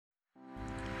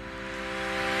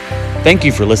Thank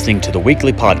you for listening to the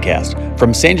weekly podcast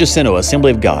from San Jacinto Assembly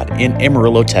of God in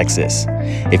Amarillo, Texas.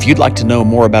 If you'd like to know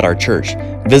more about our church,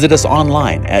 visit us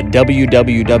online at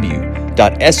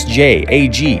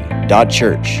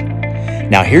www.sjag.church.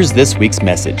 Now here's this week's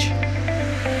message.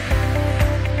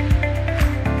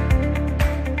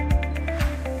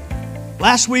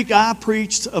 Last week I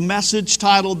preached a message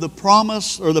titled The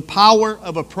Promise or the Power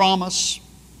of a Promise,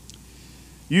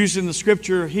 using the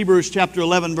scripture Hebrews chapter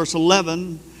 11 verse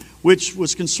 11, which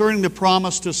was concerning the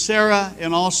promise to Sarah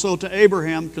and also to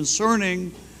Abraham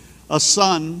concerning a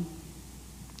son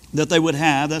that they would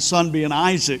have, that son being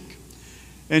Isaac.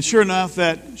 And sure enough,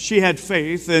 that she had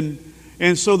faith, and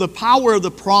so the power of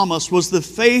the promise was the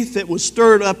faith that was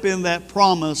stirred up in that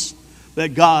promise that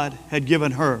God had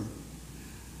given her.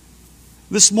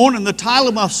 This morning, the title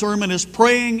of my sermon is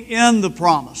Praying in the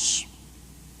Promise.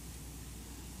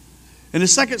 In 2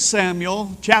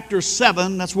 Samuel chapter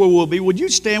 7, that's where we'll be. Would you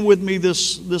stand with me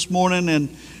this morning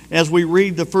and as we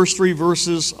read the first three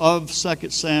verses of 2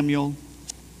 Samuel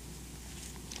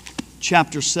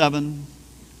chapter 7.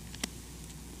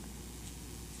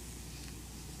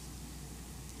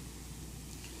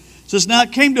 It says, "Now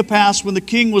it came to pass when the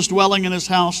king was dwelling in his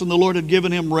house and the Lord had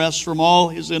given him rest from all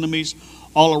his enemies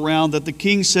all around, that the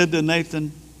king said to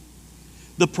Nathan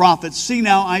the prophet, 'See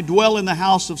now, I dwell in the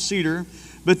house of cedar,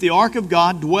 but the ark of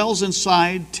God dwells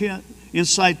inside tent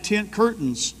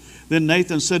curtains.' Then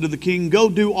Nathan said to the king, 'Go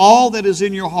do all that is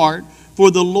in your heart,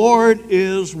 for the Lord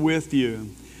is with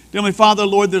you.'" Heavenly Father,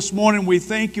 Lord, this morning we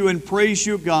thank you and praise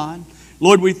you, God.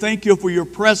 Lord, we thank you for your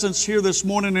presence here this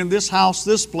morning in this house,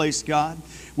 this place, God.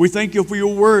 We thank you for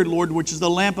your word, Lord, which is the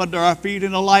lamp under our feet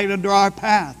and a light under our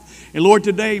path. And Lord,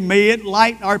 today, may it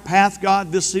light our path,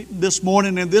 God, this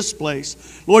morning in this place.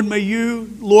 Lord, may you,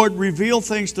 Lord, reveal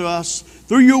things to us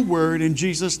through your word in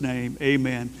Jesus' name.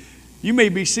 Amen. You may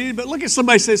be seated, but look at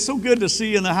somebody say, "It's so good to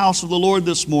see you in the house of the Lord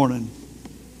this morning."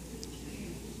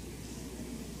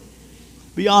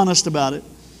 Be honest about it.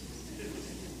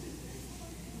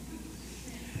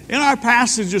 In our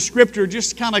passage of Scripture, just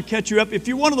to kind of catch you up, if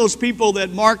you're one of those people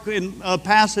that mark in a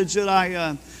passage that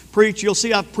I preach, you'll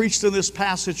see I've preached in this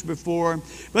passage before,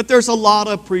 but there's a lot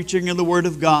of preaching in the Word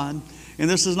of God. And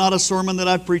this is not a sermon that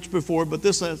I've preached before, but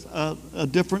this is a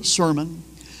different sermon.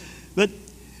 But,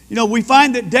 you know, we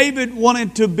find that David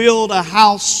wanted to build a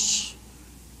house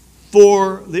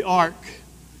for the Ark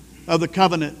of the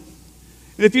Covenant.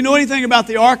 And if you know anything about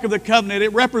the Ark of the Covenant,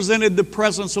 it represented the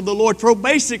presence of the Lord. So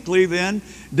basically then,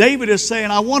 David is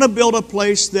saying, I want to build a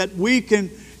place that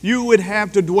you would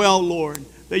have to dwell, Lord.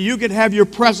 That you could have your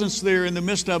presence there in the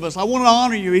midst of us. I want to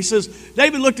honor you. He says,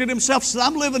 David looked at himself and said,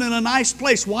 I'm living in a nice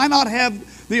place. Why not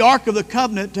have the Ark of the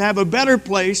Covenant to have a better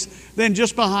place than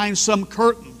just behind some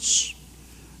curtains?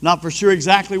 Not for sure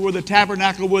exactly where the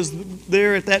tabernacle was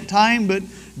there at that time, but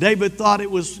David thought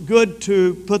it was good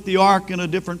to put the ark in a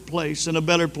different place, in a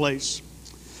better place.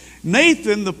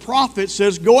 Nathan, the prophet,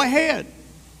 says, go ahead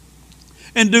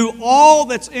and do all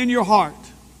that's in your heart.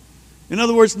 In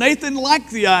other words, Nathan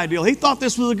liked the ideal. He thought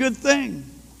this was a good thing.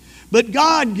 But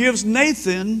God gives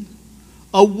Nathan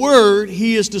a word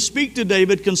he is to speak to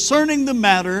David concerning the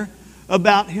matter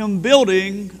about him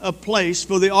building a place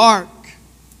for the ark.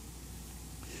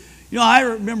 You know, I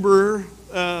remember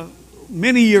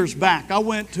many years back, I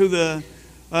went to the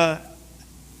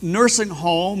nursing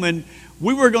home, and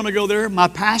we were going to go there. My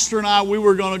pastor and I, we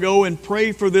were going to go and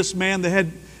pray for this man that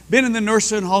had been in the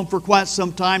nursing home for quite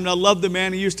some time. And I loved the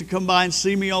man. He used to come by and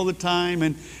see me all the time.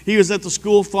 And he was at the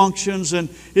school functions, and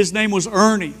his name was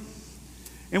Ernie.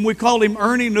 And we called him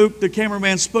Ernie Nuke, the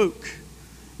cameraman spook.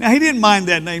 Now, he didn't mind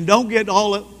that name. Don't get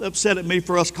all upset at me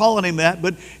for us calling him that.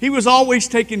 But he was always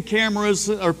taking cameras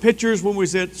or pictures when we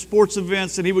was at sports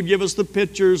events, and he would give us the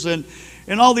pictures and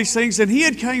all these things. And he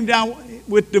had came down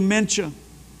with dementia.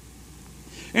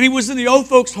 And he was in the old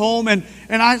folks' home, and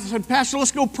I said, Pastor,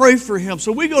 let's go pray for him.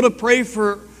 So we go to pray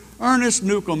for Ernest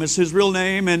Newcomb, is his real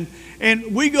name, and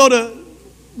we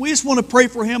just want to pray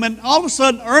for him. And all of a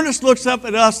sudden, Ernest looks up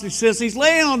at us, and he says, he's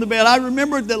laying on the bed. I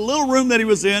remembered that little room that he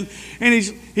was in,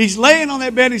 and he's laying on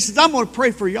that bed, and he says, I'm going to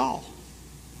pray for y'all.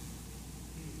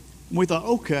 And we thought,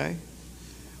 okay.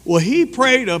 Well, he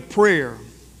prayed a prayer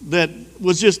that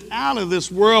was just out of this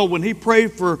world when he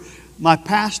prayed for my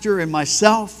pastor and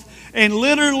myself. And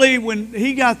literally when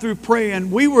he got through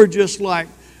praying, we were just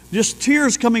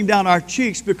tears coming down our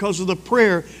cheeks because of the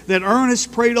prayer that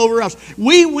Ernest prayed over us.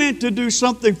 We went to do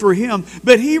something for him,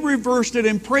 but he reversed it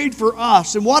and prayed for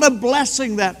us. And what a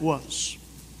blessing that was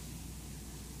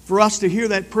for us to hear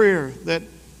that prayer that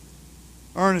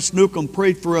Ernest Newcomb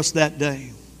prayed for us that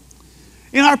day.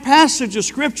 In our passage of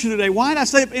Scripture today, why did I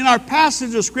say in our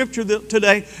passage of Scripture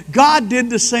today, God did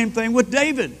the same thing with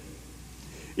David.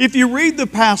 If you read the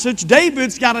passage,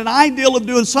 David's got an ideal of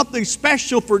doing something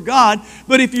special for God,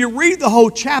 but if you read the whole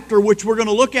chapter, which we're going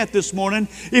to look at this morning,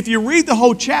 if you read the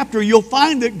whole chapter, you'll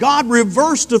find that God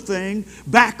reversed a thing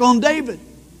back on David.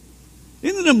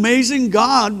 Isn't it amazing?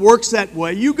 God works that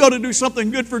way. You go to do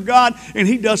something good for God, and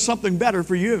He does something better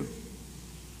for you.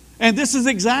 And this is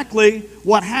exactly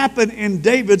what happened in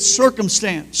David's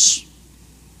circumstance.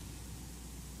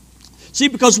 See,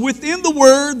 because within the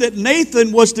word that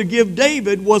Nathan was to give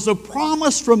David was a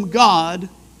promise from God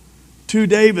to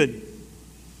David.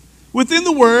 Within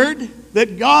the word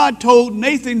that God told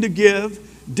Nathan to give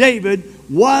David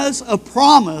was a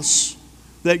promise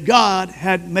that God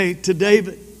had made to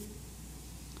David.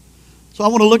 So I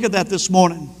want to look at that this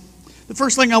morning. The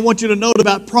first thing I want you to note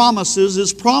about promises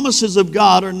is promises of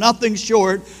God are nothing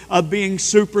short of being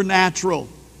supernatural.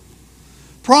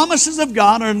 Promises of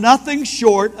God are nothing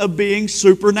short of being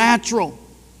supernatural.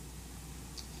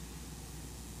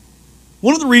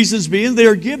 One of the reasons being they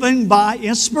are given by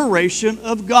inspiration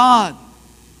of God.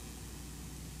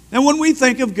 And when we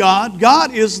think of God,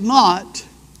 God is not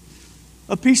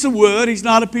a piece of wood. He's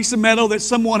not a piece of metal that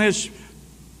someone has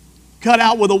cut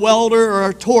out with a welder or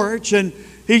a torch. And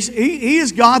He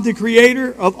is God, the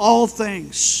creator of all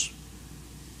things.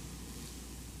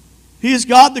 He is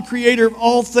God, the creator of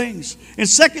all things. In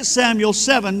 2 Samuel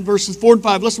 7, verses 4 and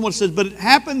 5, listen to what it says. But it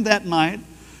happened that night,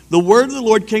 the word of the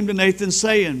Lord came to Nathan,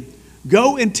 saying,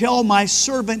 Go and tell my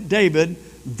servant David,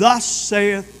 Thus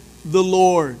saith the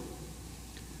Lord.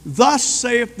 Thus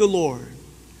saith the Lord.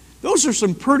 Those are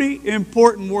some pretty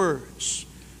important words.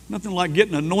 Nothing like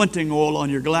getting anointing oil on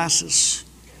your glasses.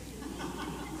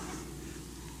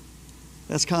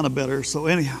 That's kind of better, so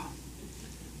anyhow.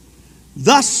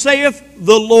 Thus saith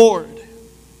the Lord.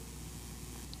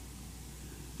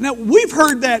 Now, we've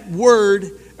heard that word,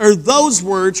 or those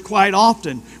words, quite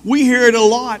often. We hear it a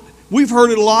lot. We've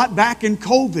heard it a lot back in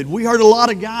COVID. We heard a lot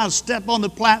of guys step on the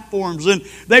platforms and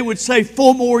they would say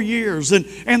 4 more years.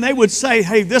 And they would say,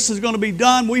 hey, this is going to be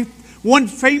done. One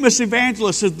famous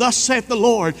evangelist said, Thus saith the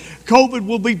Lord, COVID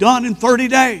will be done in 30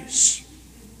 days.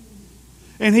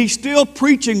 And he's still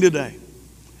preaching today.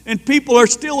 And people are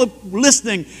still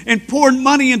listening and pouring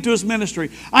money into his ministry.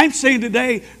 I'm saying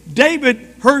today,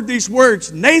 David heard these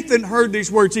words. Nathan heard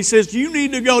these words. He says, you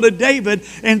need to go to David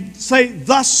and say,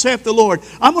 Thus saith the Lord.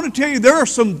 I'm going to tell you, there are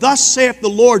some Thus saith the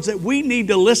Lords that we need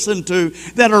to listen to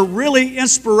that are really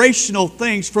inspirational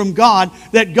things from God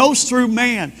that goes through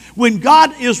man. When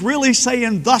God is really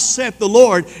saying, Thus saith the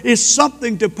Lord, is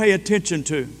something to pay attention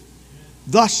to.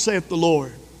 Thus saith the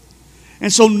Lord.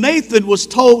 And so Nathan was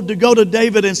told to go to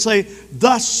David and say,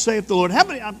 Thus saith the Lord. How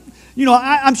many,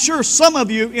 I'm sure some of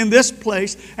you in this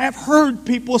place have heard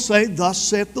people say, Thus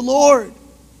saith the Lord.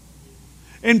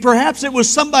 And perhaps it was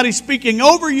somebody speaking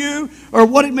over you or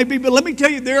what it may be. But let me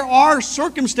tell you, there are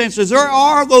circumstances, there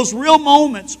are those real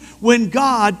moments when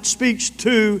God speaks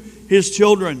to His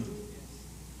children.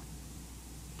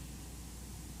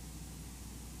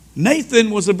 Nathan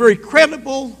was a very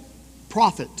credible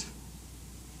prophet.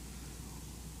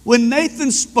 When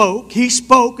Nathan spoke, he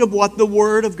spoke of what the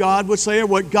Word of God would say or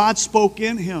what God spoke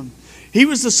in him. He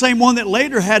was the same one that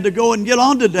later had to go and get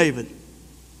on to David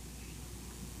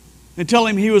and tell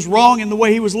him he was wrong in the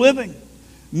way he was living.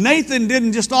 Nathan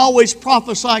didn't just always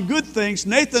prophesy good things.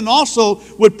 Nathan also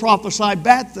would prophesy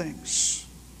bad things.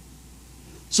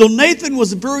 So Nathan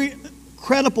was very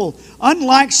credible.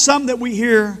 Unlike some that we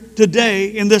hear today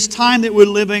in this time that we're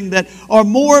living that are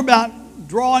more about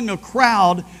drawing a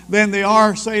crowd than they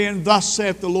are saying, Thus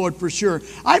saith the Lord for sure.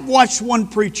 I've watched one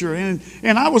preacher, and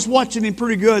I was watching him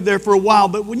pretty good there for a while,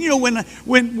 but when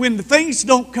the things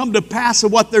don't come to pass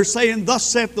of what they're saying, Thus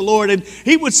saith the Lord, and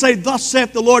he would say, Thus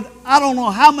saith the Lord, I don't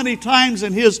know how many times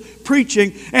in his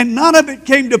preaching, and none of it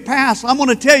came to pass. I'm going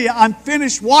to tell you, I'm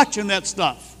finished watching that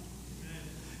stuff.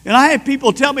 And I had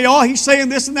people tell me, oh, he's saying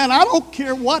this and that. I don't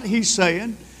care what he's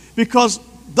saying, because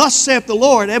Thus saith the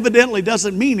Lord evidently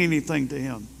doesn't mean anything to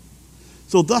him.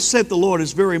 So thus saith the Lord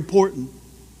is very important.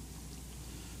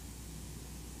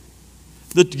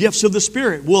 The gifts of the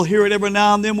Spirit. We'll hear it every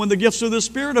now and then when the gifts of the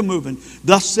Spirit are moving.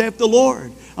 Thus saith the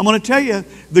Lord. I'm going to tell you,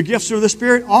 the gifts of the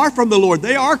Spirit are from the Lord.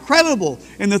 They are credible.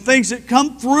 And the things that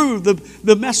come through,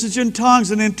 the message in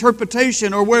tongues and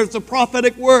interpretation, or where it's a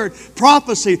prophetic word,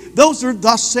 prophecy, those are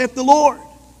thus saith the Lord.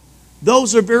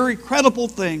 Those are very credible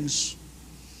things.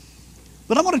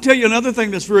 But I want to tell you another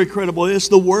thing that's very credible. It's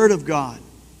the Word of God.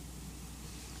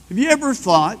 Have you ever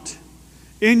thought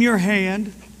in your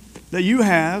hand that you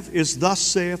have is Thus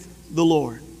saith the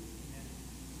Lord?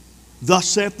 Thus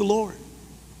saith the Lord.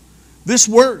 This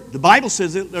Word, the Bible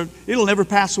says it'll never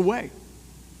pass away.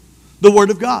 The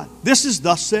Word of God. This is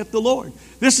thus saith the Lord.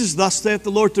 This is thus saith the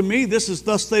Lord to me. This is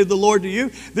thus saith the Lord to you.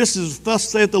 This is thus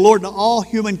saith the Lord to all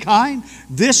humankind.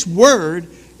 This Word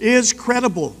is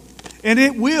credible. And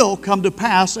it will come to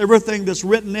pass, everything that's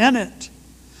written in it.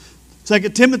 2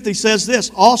 Timothy says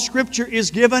this, all Scripture is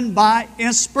given by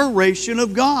inspiration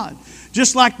of God.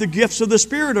 Just like the gifts of the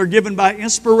Spirit are given by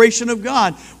inspiration of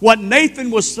God. What Nathan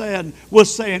was saying,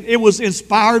 it was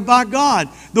inspired by God.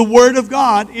 The Word of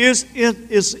God is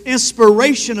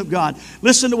inspiration of God.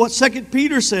 Listen to what 2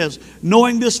 Peter says.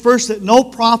 Knowing this first, that no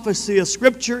prophecy of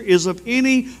Scripture is of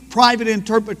any private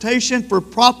interpretation, for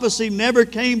prophecy never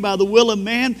came by the will of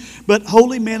man, but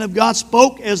holy men of God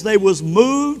spoke as they was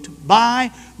moved by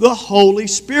the Holy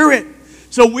Spirit.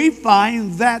 So we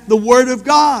find that the Word of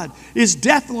God is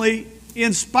definitely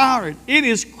inspired. It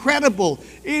is credible.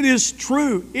 It is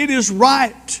true. It is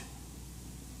right.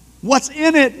 What's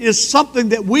in it is something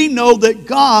that we know that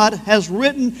God has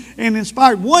written and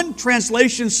inspired. One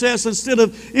translation says instead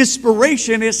of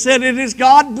inspiration, it said it is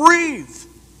God-breathed.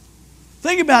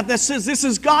 Think about that. It says this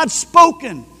is God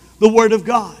spoken, the Word of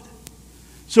God.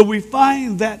 So we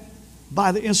find that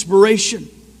by the inspiration,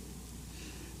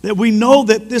 that we know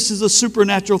that this is a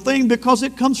supernatural thing because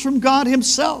it comes from God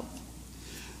Himself.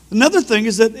 Another thing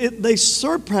is that they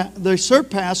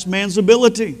surpass man's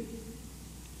ability.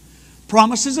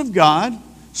 Promises of God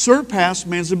surpass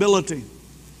man's ability.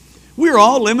 We are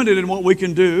all limited in what we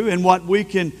can do and what we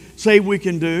can say we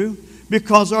can do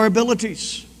because of our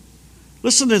abilities.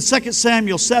 Listen to 2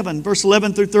 Samuel 7, verse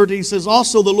 11 through 13 says,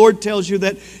 also the Lord tells you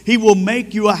that He will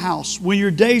make you a house. When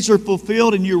your days are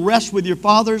fulfilled and you rest with your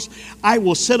fathers, I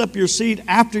will set up your seed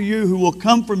after you who will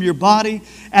come from your body,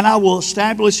 and I will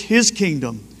establish His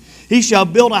kingdom. He shall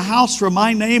build a house for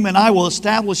my name, and I will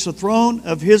establish the throne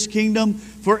of His kingdom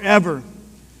forever.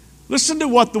 Listen to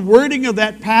what the wording of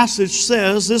that passage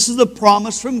says. This is a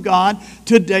promise from God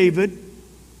to David.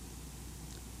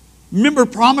 Remember,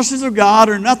 promises of God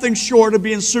are nothing short of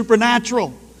being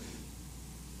supernatural.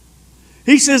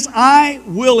 He says, I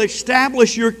will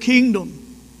establish your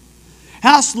kingdom.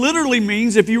 House literally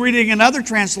means, if you're reading in other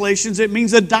translations, it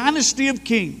means a dynasty of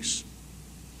kings.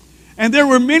 And there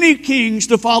were many kings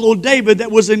to follow David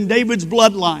that was in David's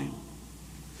bloodline.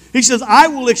 He says, I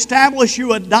will establish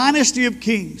you a dynasty of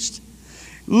kings.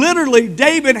 Literally,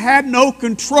 David had no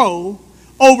control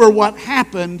over what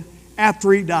happened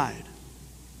after he died.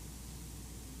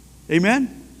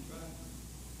 Amen?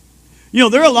 You know,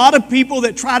 there are a lot of people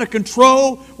that try to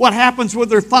control what happens with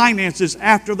their finances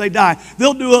after they die.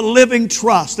 They'll do a living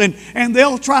trust, and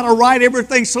they'll try to write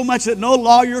everything so much that no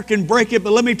lawyer can break it.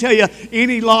 But let me tell you,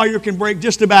 any lawyer can break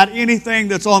just about anything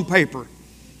that's on paper.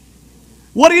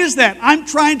 What is that? I'm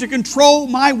trying to control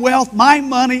my wealth, my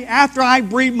money, after I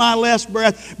breathe my last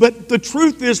breath. But the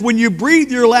truth is, when you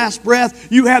breathe your last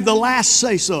breath, you have the last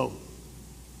say-so.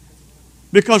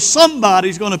 Because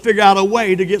somebody's going to figure out a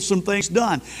way to get some things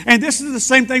done. And this is the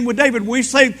same thing with David. When we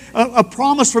say a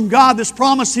promise from God, this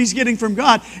promise he's getting from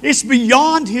God, it's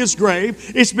beyond his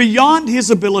grave. It's beyond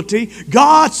his ability.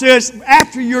 God says,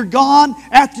 after you're gone,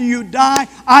 after you die,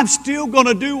 I'm still going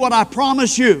to do what I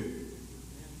promise you.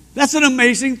 That's an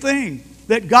amazing thing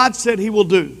that God said He will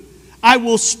do. I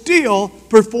will still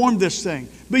perform this thing.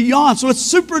 Beyond. So it's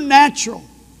supernatural.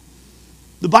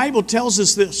 The Bible tells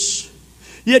us this.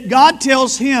 Yet God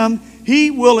tells him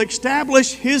He will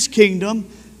establish His kingdom.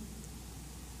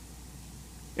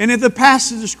 And in the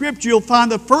passage of Scripture, you'll find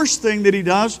the first thing that He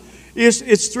does is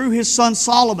it's through His son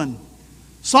Solomon.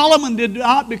 Solomon did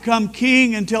not become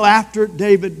king until after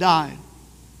David died.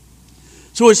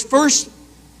 So his first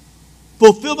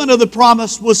fulfillment of the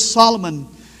promise was Solomon.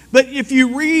 But if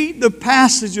you read the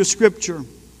passage of Scripture,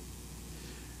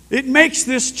 it makes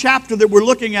this chapter that we're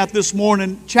looking at this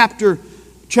morning, chapter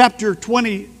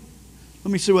 20,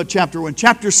 let me see what chapter we're in,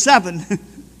 chapter 7.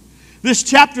 This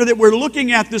chapter that we're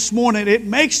looking at this morning, it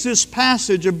makes this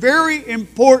passage a very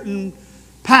important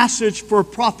passage for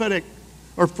prophetic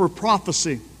or for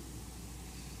prophecy.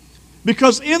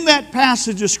 Because in that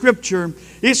passage of Scripture,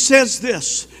 it says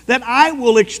this, that I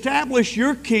will establish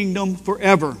your kingdom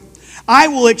forever. I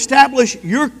will establish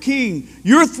your king,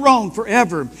 your throne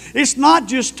forever. It's not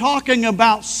just talking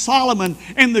about Solomon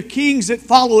and the kings that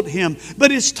followed him,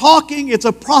 but it's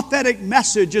a prophetic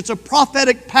message. It's a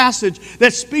prophetic passage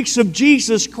that speaks of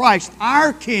Jesus Christ,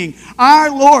 our King, our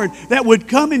Lord, that would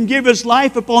come and give His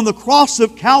life upon the cross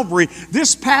of Calvary.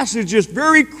 This passage is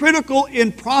very critical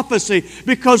in prophecy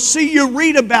because, see, you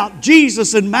read about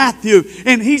Jesus in Matthew,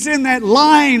 and He's in that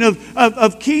line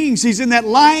of kings. He's in that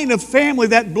line of family,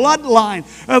 that bloodline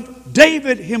of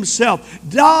David himself.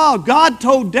 God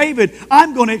told David,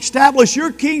 I'm going to establish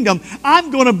your kingdom.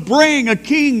 I'm going to bring a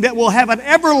king that will have an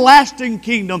everlasting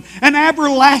kingdom, an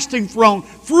everlasting throne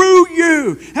through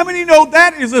you. How many know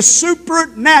that is a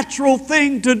supernatural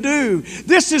thing to do?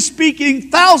 This is speaking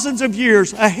thousands of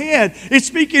years ahead. It's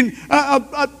speaking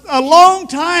a long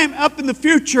time up in the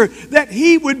future that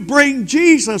He would bring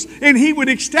Jesus and He would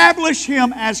establish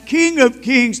Him as King of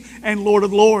Kings and Lord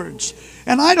of Lords.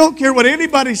 And I don't care what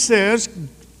anybody says,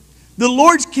 the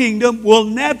Lord's kingdom will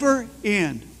never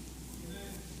end.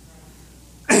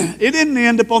 It didn't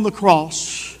end up on the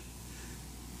cross.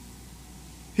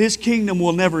 His kingdom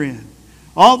will never end.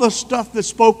 All the stuff that's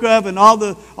spoke of and all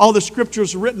the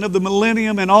scriptures written of the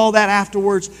millennium and all that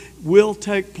afterwards will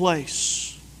take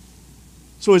place.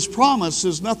 So His promise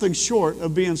is nothing short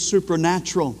of being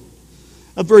supernatural.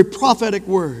 A very prophetic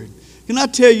word. Can I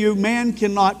tell you, man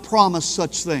cannot promise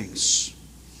such things.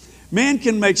 Man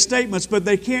can make statements, but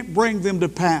they can't bring them to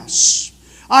pass.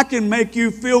 I can make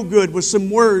you feel good with some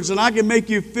words, and I can make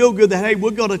you feel good that, hey,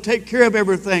 we're going to take care of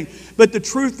everything. But the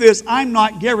truth is, I'm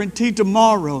not guaranteed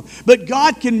tomorrow. But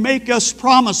God can make us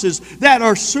promises that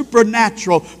are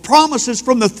supernatural, promises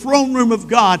from the throne room of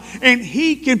God, and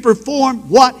He can perform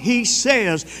what He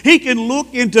says. He can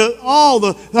look into all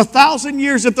the 1,000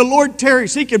 years if the Lord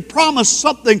tarries. He can promise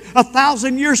something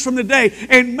 1,000 years from today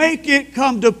and make it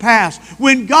come to pass.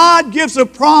 When God gives a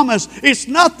promise, it's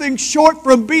nothing short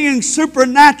from being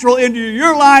supernatural into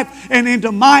your life and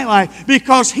into my life,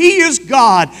 because He is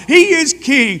God. He is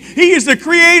King. He is the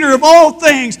creator of all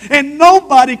things, and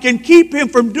nobody can keep Him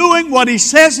from doing what He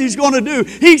says He's going to do.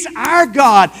 He's our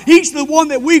God. He's the one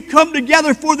that we've come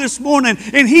together for this morning,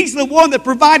 and He's the one that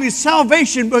provided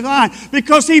salvation behind,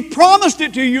 because He promised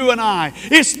it to you and I.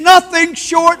 It's nothing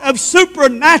short of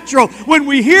supernatural when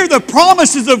we hear the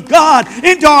promises of God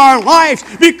into our lives,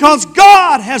 because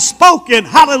God has spoken,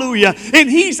 hallelujah, and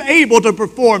He's able to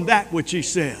perform that which He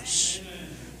says.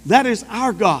 That is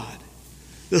our God,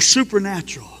 the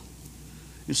supernatural.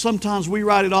 And sometimes we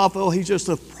write it off, oh,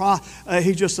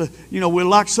 we're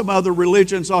like some other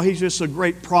religions, oh, he's just a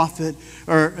great prophet,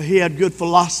 or he had good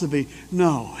philosophy.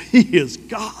 No, He is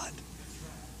God.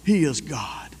 He is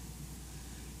God.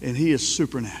 And He is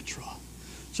supernatural.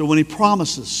 So when He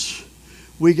promises,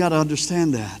 we got to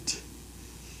understand that.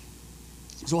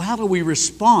 So how do we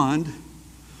respond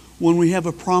when we have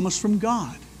a promise from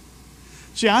God?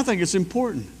 See, I think it's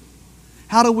important.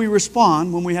 How do we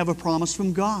respond when we have a promise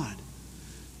from God?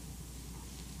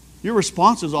 Your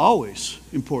response is always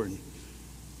important.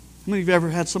 How many of you ever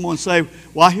had someone say,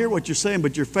 well, I hear what you're saying,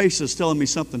 but your face is telling me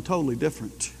something totally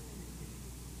different?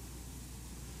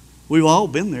 We've all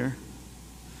been there.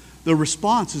 The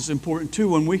response is important too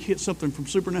when we get something from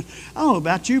supernatural. I don't know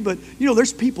about you, but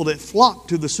there's people that flock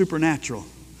to the supernatural.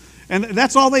 And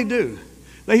that's all they do.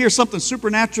 They hear something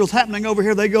supernatural is happening over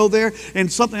here, they go there,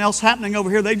 and something else happening over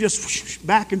here, they just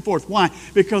back and forth. Why?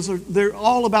 Because they're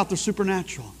all about the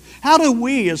supernatural. How do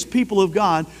we, as people of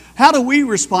God, how do we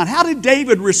respond? How did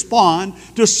David respond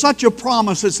to such a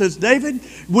promise that says, David,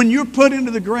 when you're put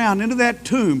into the ground, into that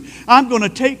tomb, I'm going to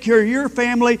take care of your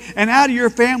family, and out of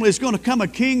your family is going to come a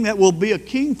king that will be a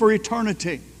king for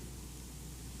eternity?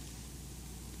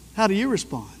 How do you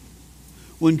respond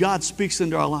when God speaks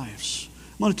into our lives?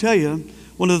 I'm going to tell you,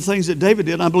 one of the things that David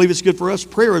did, and I believe it's good for us,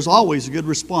 prayer is always a good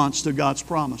response to God's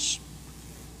promise.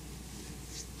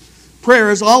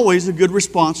 Prayer is always a good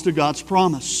response to God's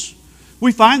promise.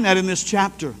 We find that in this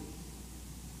chapter.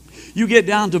 You get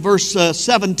down to verse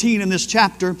 17 in this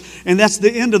chapter, and that's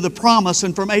the end of the promise.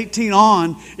 And from 18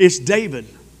 on, it's David.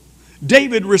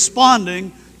 David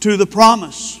responding to the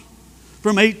promise.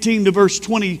 From 18 to verse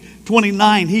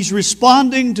 29, he's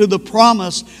responding to the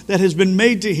promise that has been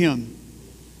made to him.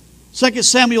 2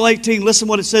 Samuel 18, listen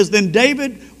what it says. Then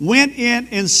David went in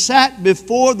and sat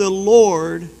before the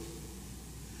Lord,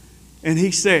 and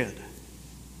he said,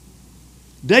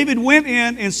 David went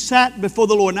in and sat before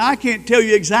the Lord. Now, I can't tell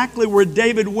you exactly where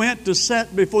David went to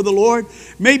sit before the Lord.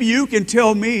 Maybe you can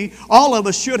tell me. All of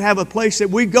us should have a place that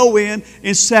we go in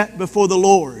and sit before the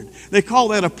Lord. They call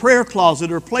that a prayer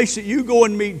closet, or a place that you go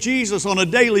and meet Jesus on a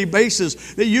daily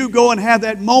basis, that you go and have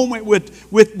that moment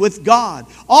with God.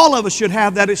 All of us should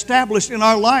have that established in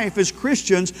our life as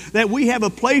Christians, that we have a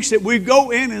place that we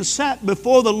go in and sit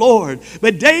before the Lord.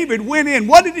 But David went in.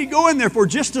 What did he go in there for?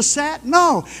 Just to sit?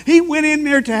 No. He went in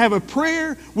there to have a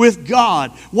prayer with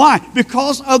God. Why?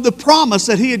 Because of the promise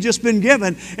that he had just been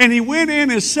given. And he went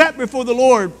in and sat before the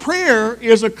Lord. Prayer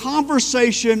is a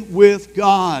conversation with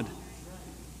God.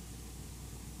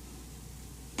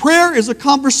 Prayer is a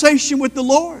conversation with the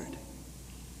Lord.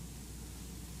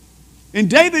 And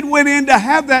David went in to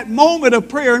have that moment of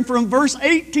prayer, and from verse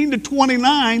 18 to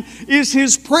 29 is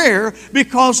his prayer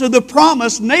because of the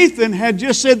promise Nathan had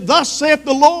just said, "Thus saith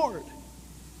the Lord."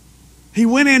 He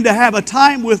went in to have a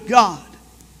time with God.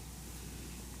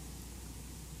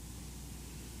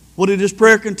 What did his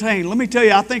prayer contain? Let me tell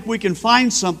you, I think we can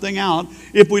find something out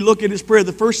if we look at his prayer.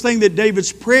 The first thing that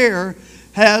David's prayer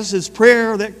has is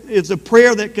a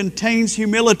prayer that contains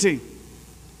humility.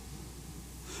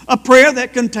 A prayer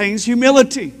that contains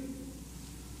humility.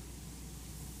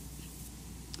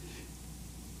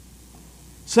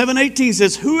 7:18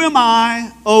 says, "Who am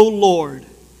I, O Lord?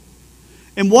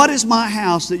 And what is my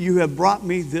house that you have brought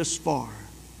me this far?"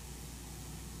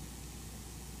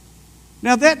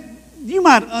 Now that you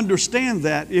might understand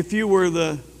that if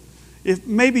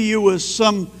maybe you was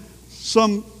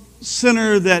some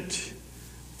sinner that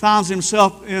finds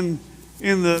himself in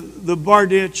the bar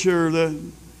ditch or the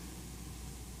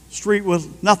street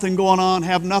with nothing going on,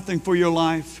 have nothing for your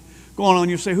life going on.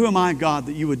 You say, "Who am I, God,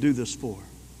 that you would do this for?"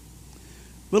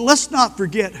 But let's not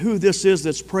forget who this is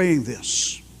that's praying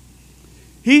this.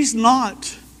 He's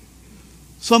not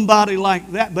somebody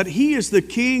like that, but he is the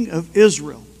king of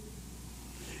Israel.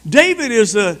 David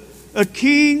is a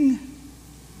king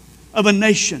of a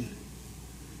nation.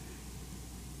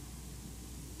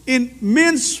 In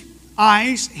men's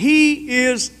eyes, he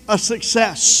is a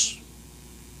success.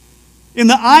 In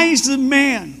the eyes of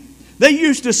man, they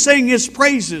used to sing his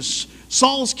praises.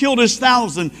 Saul's killed his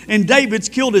 1,000 and David's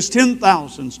killed his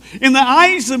 10,000s. In the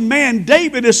eyes of man,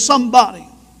 David is somebody.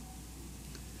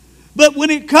 But when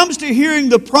it comes to hearing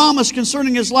the promise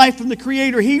concerning his life from the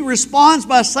Creator, he responds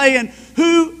by saying,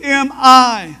 "Who am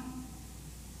I?"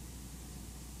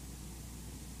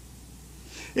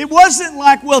 It wasn't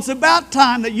like, "Well, it's about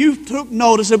time that you took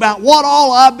notice about what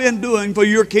all I've been doing for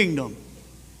your kingdom."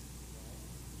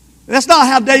 That's not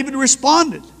how David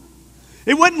responded.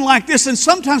 It wasn't like this, and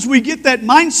sometimes we get that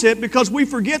mindset because we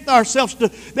forget ourselves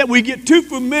that we get too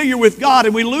familiar with God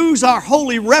and we lose our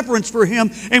holy reverence for Him,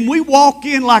 and we walk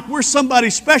in like we're somebody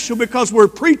special because we're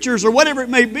preachers or whatever it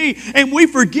may be, and we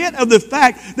forget of the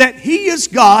fact that He is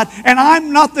God and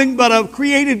I'm nothing but a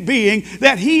created being,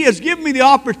 that He has given me the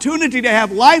opportunity to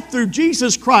have life through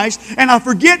Jesus Christ, and I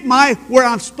forget where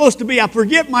I'm supposed to be. I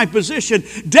forget my position.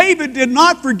 David did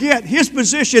not forget his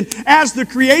position as the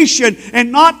creation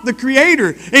and not the Creator.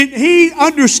 And he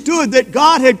understood that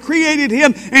God had created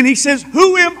him, and he says,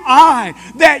 "Who am I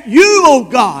that you, O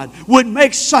God, would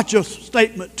make such a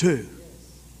statement to?"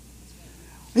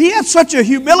 He had such a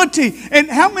humility. And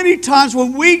how many times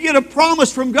when we get a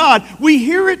promise from God, we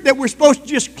hear it that we're supposed to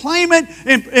just claim it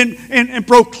and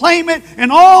proclaim it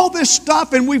and all this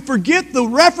stuff, and we forget the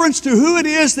reference to who it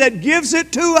is that gives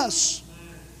it to us.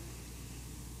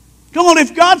 Come on,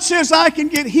 if God says I can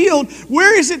get healed,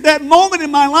 where is it that moment in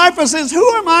my life I says,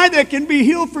 "Who am I that can be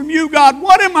healed from you, God?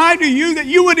 What am I to you that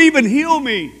you would even heal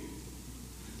me?"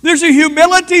 There's a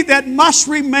humility that must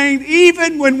remain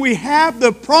even when we have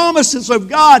the promises of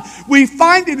God. We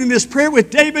find it in this prayer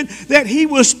with David that he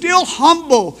was still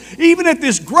humble. Even at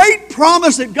this great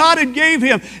promise that God had gave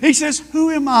him, he says,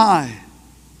 "Who am I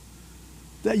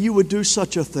that you would do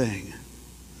such a thing?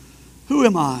 Who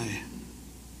am I?"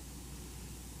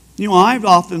 You know, I've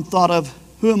often thought of,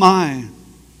 who am I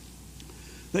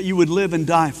that you would live and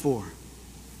die for?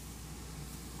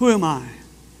 Who am I?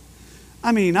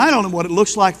 I mean, I don't know what it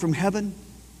looks like from heaven,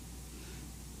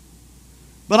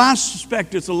 but I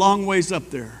suspect it's a long ways up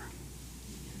there.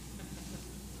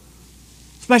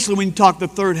 Especially when you talk the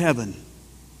third heaven.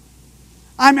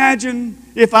 I imagine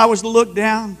if I was to look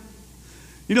down,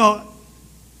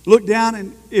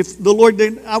 and if the Lord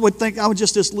didn't, I would think I was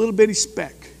just this little bitty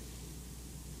speck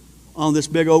on this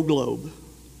big old globe.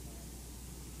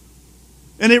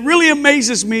 And it really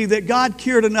amazes me that God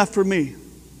cared enough for me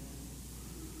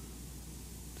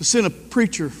to send a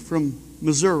preacher from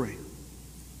Missouri.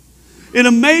 It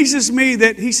amazes me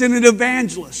that He sent an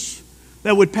evangelist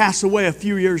that would pass away a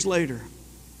few years later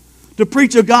to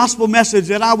preach a gospel message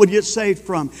that I would get saved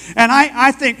from. And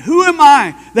I think, who am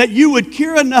I that you would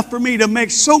care enough for me to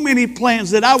make so many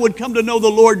plans that I would come to know the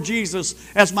Lord Jesus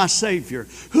as my Savior?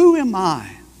 Who am I?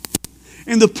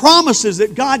 And the promises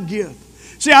that God gives.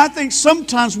 See, I think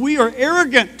sometimes we are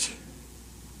arrogant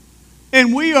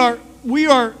and we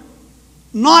are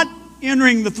not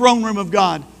entering the throne room of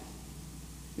God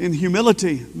in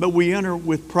humility, but we enter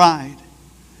with pride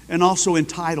and also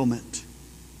entitlement.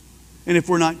 And if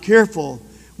we're not careful,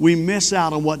 we miss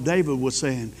out on what David was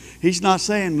saying. He's not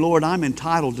saying, "Lord, I'm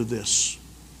entitled to this."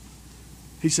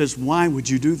 He says, "Why would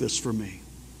you do this for me?"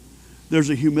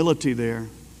 There's a humility there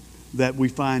that we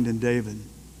find in David.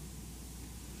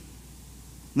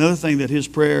 Another thing that his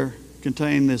prayer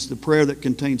contain this, the prayer that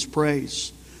contains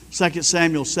praise. 2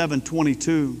 Samuel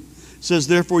 7:22 says,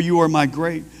 "Therefore you are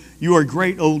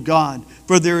great, O God,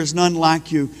 for there is none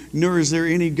like you, nor is there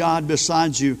any God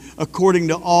besides you, according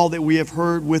to all that we have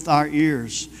heard with our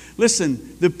ears."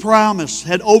 Listen, the promise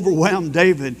had overwhelmed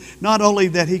David. Not only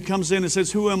that he comes in and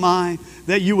says, "Who am I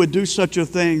that you would do such a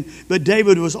thing?" But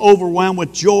David was overwhelmed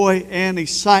with joy and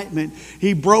excitement.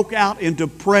 He broke out into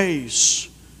praise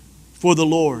for the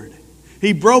Lord.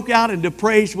 He broke out into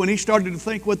praise when he started to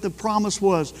think what the promise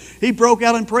was. He broke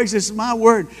out in praise. This is my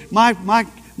word.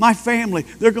 My family,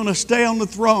 they're going to stay on the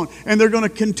throne and they're going to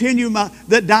continue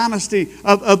that dynasty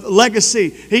of legacy.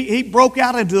 He broke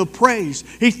out into the praise.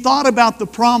 He thought about the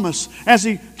promise as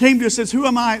he came to us and says, "Who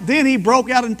am I?" Then he broke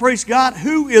out and praised God.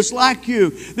 Who is like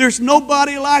you? There's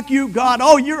nobody like you, God.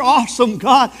 Oh, you're awesome,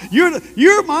 God.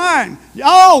 You're mine.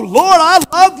 Oh, Lord, I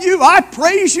love you. I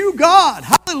praise you, God.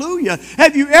 Hallelujah.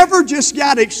 Have you ever just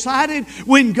got excited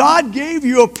when God gave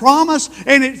you a promise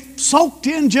and it soaked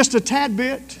in just a tad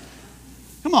bit?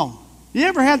 Come on. You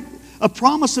ever had a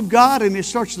promise of God and it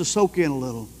starts to soak in a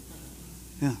little?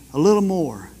 Yeah, a little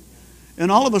more.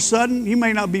 And all of a sudden, you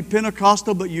may not be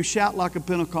Pentecostal, but you shout like a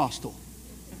Pentecostal.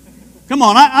 Come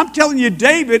on, I'm telling you,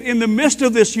 David, in the midst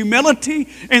of this humility,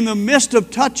 in the midst of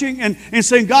touching and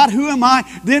saying, "God, who am I?"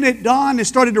 Then it dawned and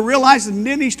started to realize, and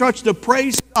then he starts to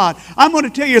praise God. I'm going to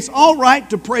tell you, it's all right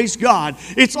to praise God.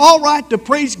 It's all right to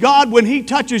praise God when He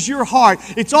touches your heart.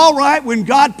 It's all right when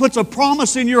God puts a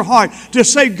promise in your heart to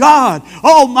say, "God,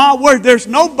 oh my word, there's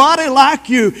nobody like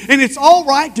you." And it's all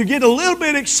right to get a little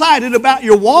bit excited about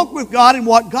your walk with God and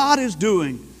what God is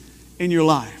doing in your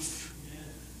life.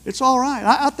 It's all right.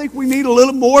 I think we need a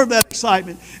little more of that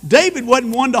excitement. David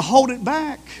wasn't one to hold it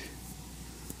back.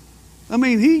 I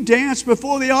mean, he danced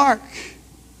before the ark.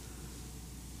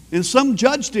 And some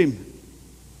judged him.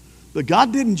 But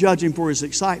God didn't judge him for his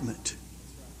excitement.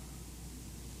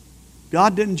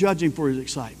 God didn't judge him for his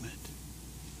excitement.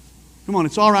 Come on,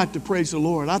 it's all right to praise the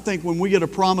Lord. I think when we get a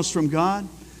promise from God,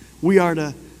 we are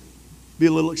to be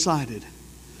a little excited.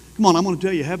 Come on, I'm going to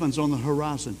tell you, heaven's on the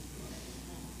horizon.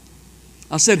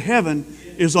 I said heaven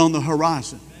is on the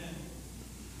horizon.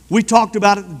 We talked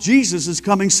about it. Jesus is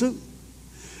coming soon.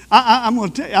 I'm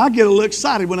going to tell you, I get a little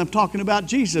excited when I'm talking about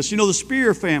Jesus. You know, the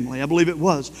Spear family, I believe it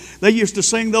was. They used to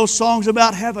sing those songs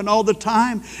about heaven all the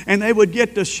time, and they would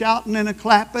get to shouting and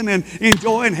clapping and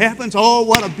enjoying heavens. Oh,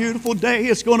 what a beautiful day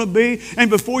it's going to be. And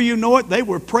before you know it, they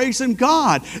were praising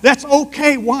God. That's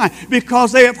okay. Why?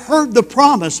 Because they have heard the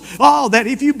promise. Oh, that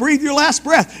if you breathe your last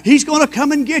breath, He's going to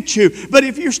come and get you. But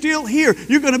if you're still here,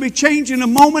 you're going to be changed in a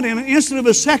moment, in an instant of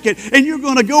a second, and you're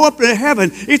going to go up to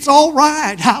heaven. It's all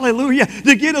right, hallelujah,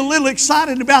 to get a little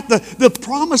excited about the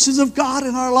promises of God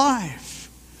in our life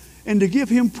and to give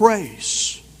Him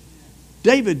praise.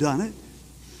 David done it.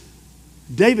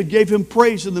 David gave Him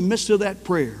praise in the midst of that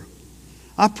prayer.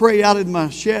 I pray out in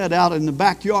my shed out in the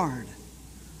backyard,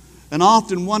 and I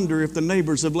often wonder if the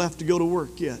neighbors have left to go to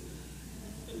work yet,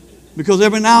 because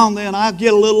every now and then I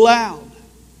get a little loud.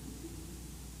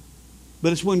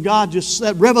 But it's when God just,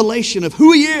 that revelation of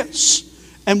who He is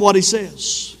and what He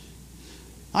says.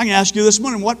 I can ask you this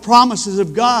morning, what promises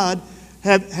of God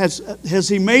has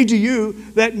He made to you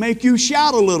that make you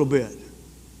shout a little bit?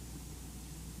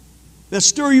 That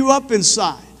stir you up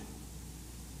inside?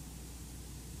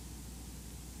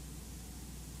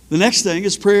 The next thing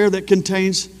is prayer that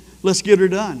contains, "Let's get her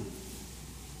done."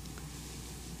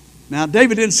 Now,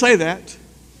 David didn't say that,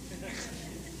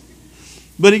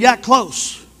 but he got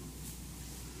close.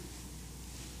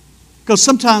 Because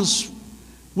sometimes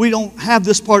we don't have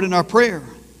this part in our prayer.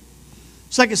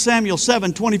 2 Samuel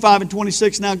 7, 25 and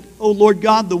 26. "Now, O Lord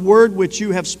God, the word which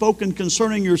you have spoken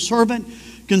concerning your servant,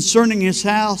 concerning his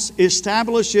house,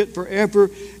 establish it forever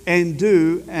and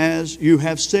do as you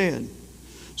have said.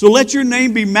 So let your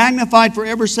name be magnified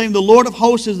forever, saying, the Lord of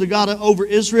hosts is the God over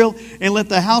Israel, and let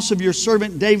the house of your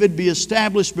servant David be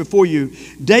established before you.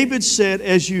 David said,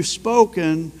 as you've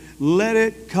spoken, let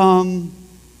it come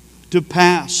to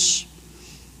pass.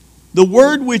 The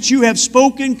word which you have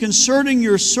spoken concerning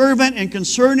your servant and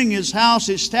concerning his house,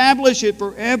 establish it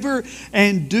forever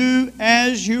and do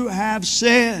as you have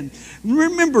said."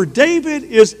 Remember, David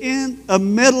is in the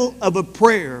middle of a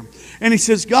prayer. And he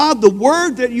says, "God, the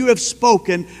word that you have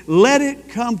spoken, let it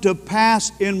come to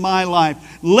pass in my life.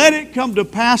 Let it come to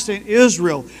pass in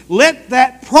Israel. Let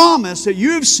that promise that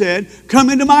you have said come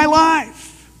into my life."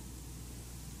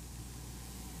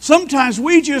 Sometimes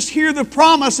we just hear the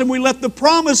promise and we let the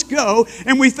promise go,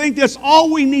 and we think that's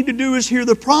all we need to do is hear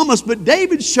the promise. But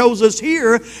David shows us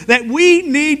here that we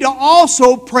need to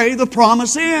also pray the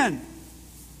promise in.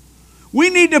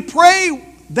 We need to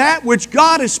pray that which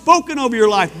God has spoken over your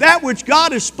life, that which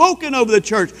God has spoken over the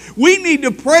church. We need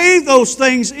to pray those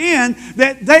things in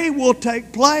that they will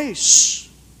take place.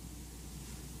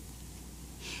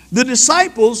 The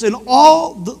disciples and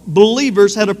all the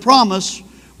believers had a promise,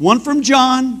 one from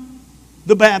John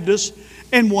the Baptist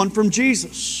and one from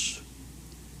Jesus.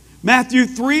 Matthew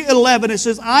 3:11, it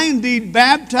says, I indeed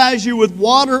baptize you with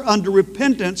water unto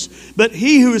repentance, but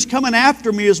he who is coming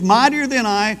after me is mightier than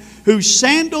I, whose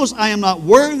sandals I am not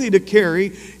worthy to carry.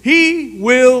 He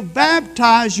will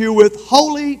baptize you with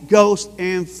Holy Ghost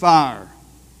and fire.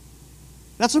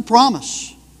 That's a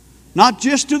promise. Not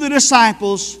just to the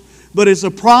disciples, but it's a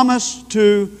promise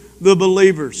to the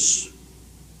believers.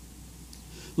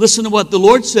 Listen to what the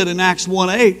Lord said in Acts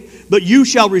 1:8. But you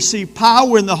shall receive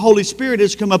power when the Holy Spirit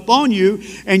has come upon you,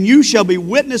 and you shall be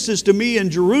witnesses to me in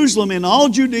Jerusalem, in all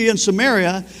Judea and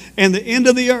Samaria, and the end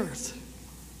of the earth.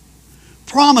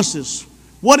 Promises.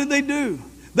 What did they do?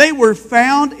 They were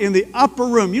found in the upper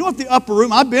room. You know what the upper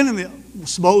room? I've been in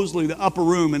supposedly the upper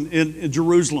room in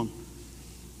Jerusalem.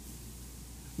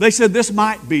 They said this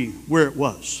might be where it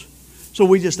was. So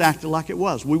we just acted like it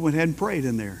was. We went ahead and prayed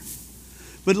in there.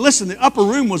 But listen, the upper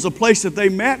room was a place that they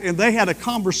met and they had a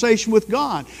conversation with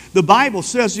God. The Bible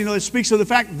says, it speaks of the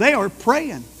fact they are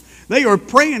praying. They are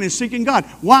praying and seeking God.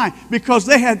 Why? Because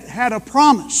they had a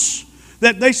promise.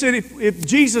 That they said, if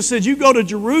Jesus said, you go to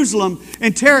Jerusalem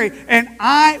and tarry, and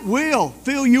I will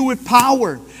fill you with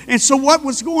power. And so what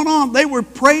was going on? They were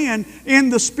praying in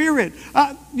the Spirit.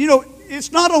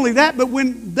 It's not only that, but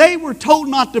when they were told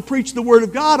not to preach the Word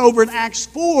of God over in Acts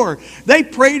 4, they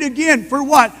prayed again for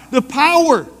what? The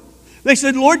power. They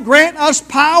said, Lord, grant us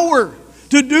power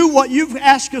to do what you've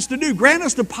asked us to do. Grant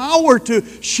us the power to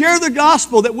share the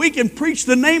gospel, that we can preach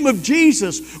the name of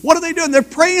Jesus. What are they doing? They're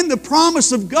praying the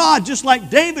promise of God, just like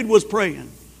David was praying.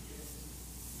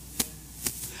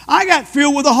 I got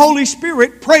filled with the Holy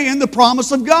Spirit praying the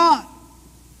promise of God.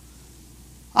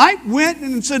 I went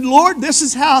and said, Lord, this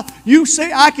is how you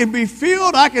say I can be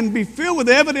filled. I can be filled with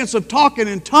evidence of talking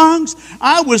in tongues.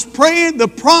 I was praying the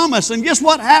promise. And guess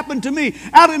what happened to me?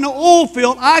 Out in the oil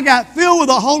field, I got filled with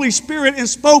the Holy Spirit and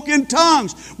spoke in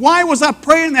tongues. Why was I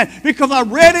praying that? Because I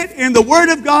read it in the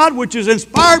Word of God, which is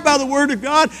inspired by the Word of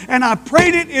God, and I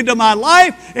prayed it into my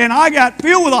life, and I got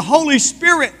filled with the Holy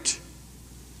Spirit.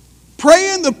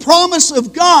 Praying the promise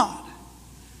of God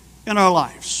in our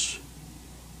lives.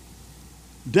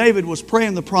 David was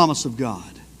praying the promise of God.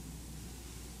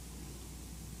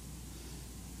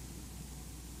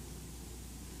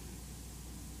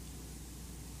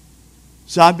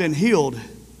 So I've been healed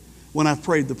when I've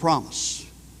prayed the promise.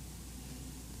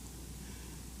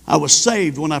 I was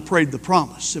saved when I prayed the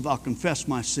promise, if I'll confess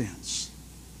my sins.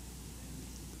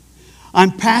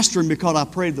 I'm pastoring because I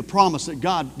prayed the promise that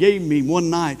God gave me one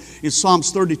night in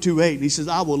Psalms 32:8. He says,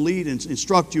 I will lead and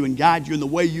instruct you and guide you in the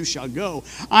way you shall go.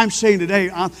 I'm saying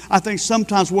today, I think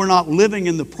sometimes we're not living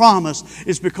in the promise.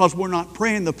 It's because we're not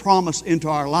praying the promise into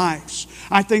our lives.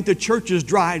 I think the church is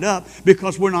dried up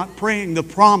because we're not praying the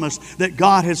promise that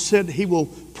God has said He will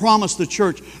promise the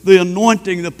church, the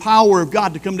anointing, the power of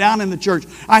God to come down in the church.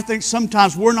 I think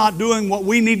sometimes we're not doing what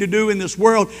we need to do in this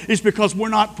world is because we're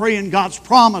not praying God's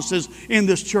promises in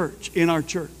this church, in our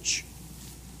church.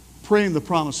 Praying the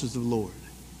promises of the Lord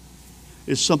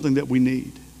is something that we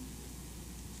need.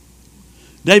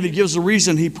 David gives a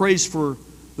reason he prays for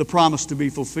the promise to be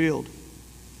fulfilled.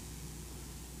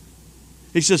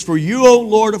 He says, for you, O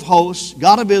Lord of hosts,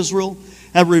 God of Israel,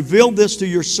 have revealed this to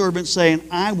your servant, saying,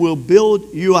 I will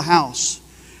build you a house.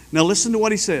 Now listen to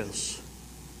what he says.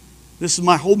 This is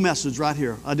my whole message right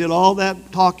here. I did all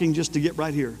that talking just to get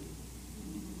right here.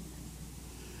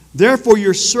 Therefore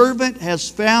your servant has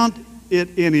found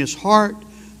it in his heart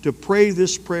to pray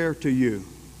this prayer to you.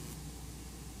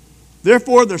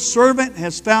 Therefore the servant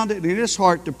has found it in his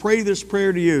heart to pray this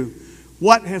prayer to you.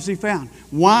 What has he found?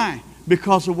 Why?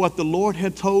 Because of what the Lord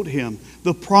had told him,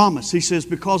 the promise. He says,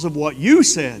 because of what you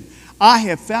said, I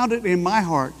have found it in my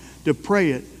heart to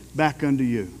pray it back unto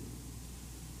you.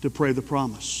 To pray the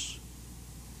promise.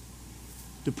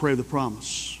 To pray the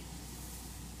promise.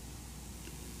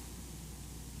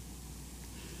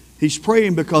 He's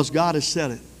praying because God has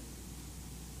said it.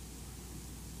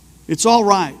 It's all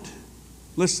right.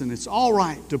 Listen, it's all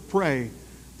right to pray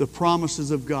the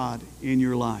promises of God in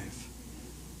your life.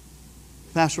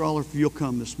 Pastor Oliver, if you'll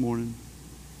come this morning.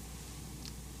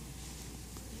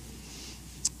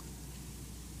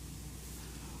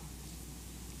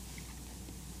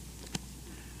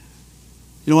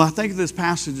 I think of this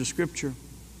passage of Scripture.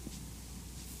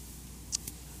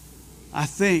 I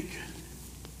think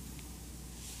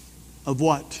of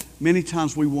what many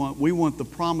times we want. We want the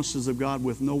promises of God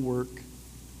with no work.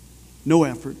 no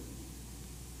effort.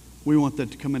 We want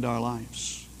that to come into our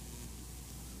lives.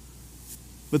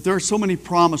 But there are so many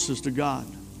promises to God,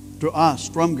 to us,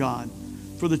 from God,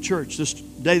 for the church, this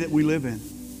day that we live in.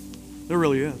 There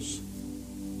really is.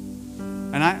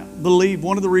 And I believe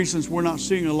one of the reasons we're not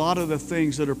seeing a lot of the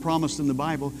things that are promised in the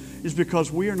Bible is because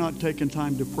we are not taking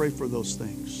time to pray for those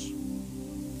things.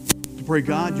 To pray,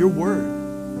 God, your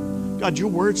word. God, your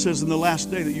word says in the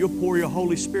last day that you'll pour your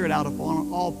Holy Spirit out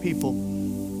upon all people.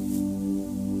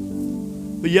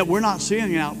 But yet we're not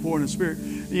seeing an outpouring of the Spirit.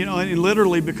 You know, and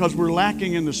literally because we're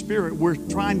lacking in the Spirit, we're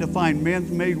trying to find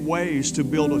man-made ways to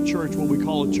build a church, what we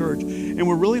call a church. And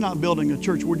we're really not building a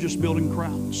church, we're just building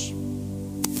crowds.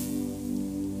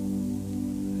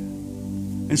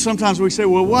 And sometimes we say,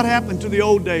 well, what happened to the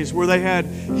old days where they had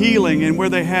healing and where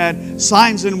they had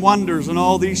signs and wonders and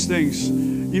all these things?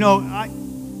 You know,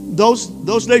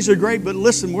 those days are great, but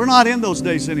listen, we're not in those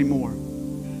days anymore.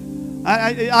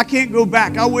 I can't go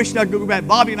back. I wish I could go back.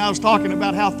 Bobby and I was talking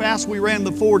about how fast we ran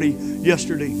the 40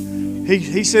 yesterday.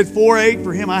 He said 4.8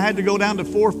 for him. I had to go down to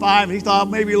 4.5. He thought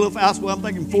maybe a little fast. Well, I'm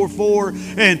thinking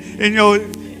 4.4. And you know,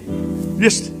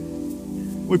 just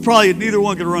we probably neither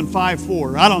one could run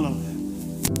 5.4. I don't know.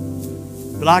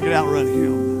 But I could outrun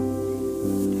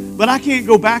him. But I can't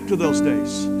go back to those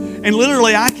days. And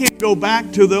literally, I can't go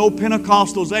back to the old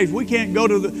Pentecostal days. We can't go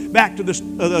to back to the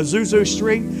Azusa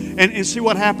Street and see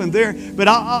what happened there.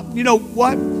 But you know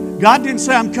what? God didn't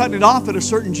say I'm cutting it off at a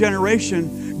certain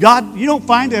generation. God, you don't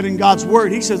find that in God's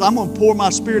Word. He says, I'm going to pour my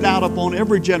Spirit out upon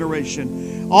every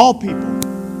generation, all people.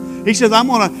 He says, I'm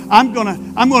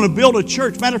going to build a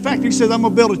church. Matter of fact, he says, I'm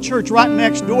going to build a church right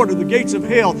next door to the gates of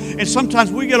hell. And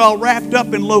sometimes we get all wrapped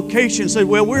up in location and say,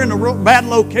 well, we're in a real bad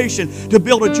location to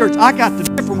build a church. I got to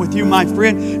differ with you, my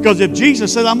friend, because if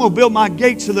Jesus said, I'm going to build my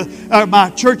gates to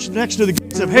my church next to the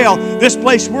gates of hell, this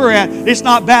place we're at, it's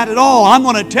not bad at all. I'm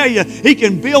going to tell you, he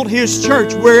can build his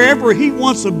church wherever he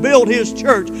wants to build his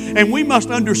church. And we must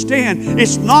understand,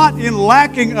 it's not in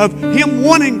lacking of him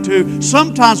wanting to.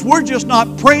 Sometimes we're just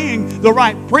not praying the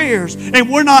right prayers, and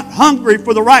we're not hungry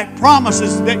for the right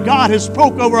promises that God has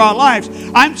spoke over our lives.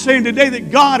 I'm saying today that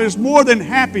God is more than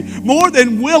happy, more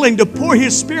than willing to pour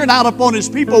his Spirit out upon his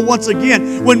people once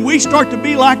again. When we start to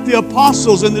be like the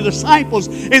apostles and the disciples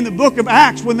in the book of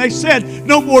Acts, when they said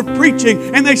no more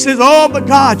preaching, and they said, oh, but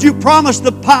God, you promised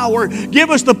the power.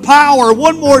 Give us the power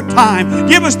one more time.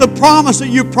 Give us the promise that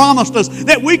you promised us,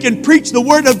 that we can preach the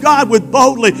word of God with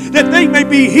boldly, that they may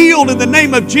be healed in the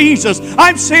name of Jesus.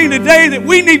 I'm saying today that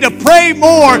we need to pray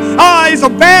more. It's a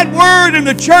bad word in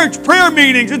the church, prayer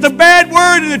meetings. It's a bad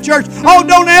word in the church. Oh,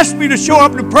 don't ask me to show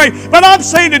up and pray. But I'm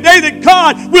saying today that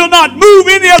God will not move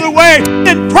any other way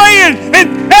than praying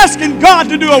and asking God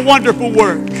to do a wonderful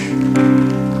work.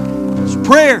 It's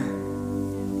prayer.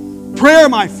 Prayer,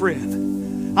 my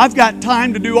friend. I've got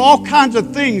time to do all kinds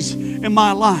of things in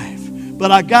my life, but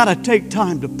I got to take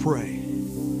time to pray.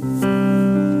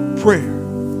 Prayer.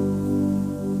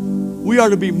 We are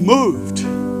to be moved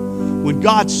when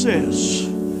God says,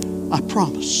 I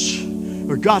promise,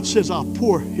 or God says, I'll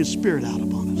pour his Spirit out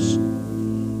upon us.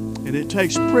 And it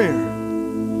takes prayer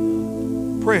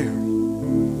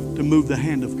to move the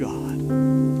hand of God.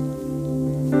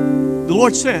 The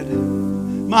Lord said,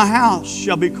 my house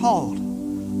shall be called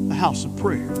a house of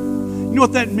prayer. You know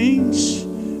what that means?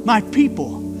 My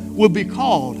people will be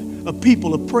called a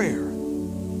people of prayer.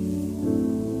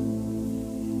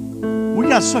 We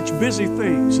got such busy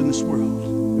things in this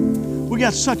world. We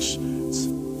got such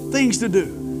things to do.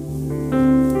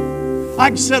 I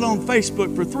can sit on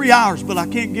Facebook for 3 hours, but I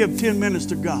can't give 10 minutes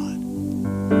to God.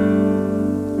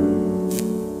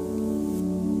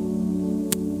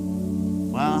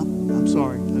 Well, I'm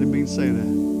sorry. I didn't mean to say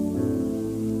that.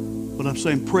 But I'm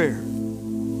saying prayer.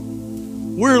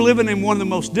 We're living in one of the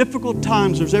most difficult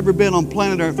times there's ever been on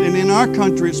planet Earth, and in our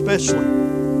country especially.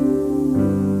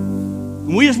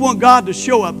 We just want God to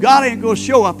show up. God ain't going to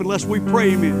show up unless we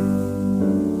pray him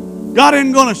in. God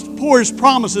ain't going to pour his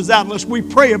promises out unless we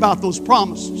pray about those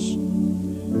promises.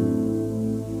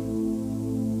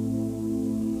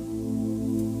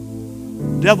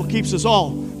 The devil keeps us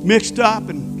all mixed up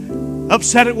and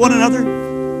upset at one another.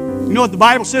 You know what the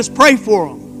Bible says? Pray for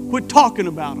them. Quit talking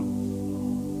about them.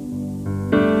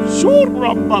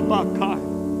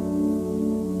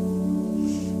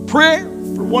 Prayer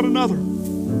for one another.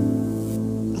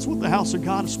 That's what the house of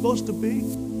God is supposed to be.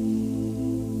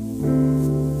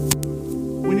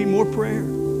 We need more prayer.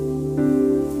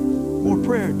 More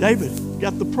prayer. David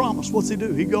got the promise. What's he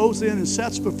do? He goes in and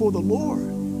sets before the Lord.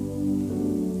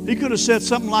 He could have said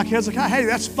something like Hezekiah, hey,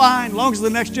 that's fine, as long as the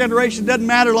next generation doesn't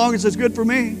matter, as long as it's good for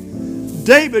me.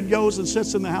 David goes and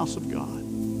sits in the house of God.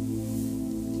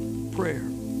 prayer.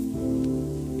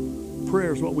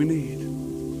 Prayer is what we need.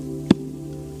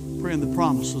 Praying the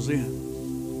promises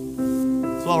in.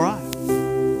 It's all right.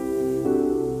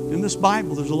 In this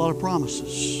Bible, there's a lot of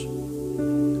promises.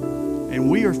 And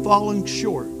we are falling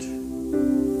short,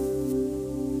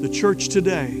 the church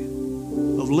today,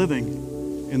 of living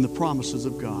in the promises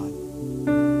of God.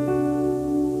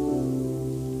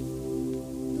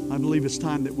 I believe it's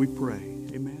time that we pray.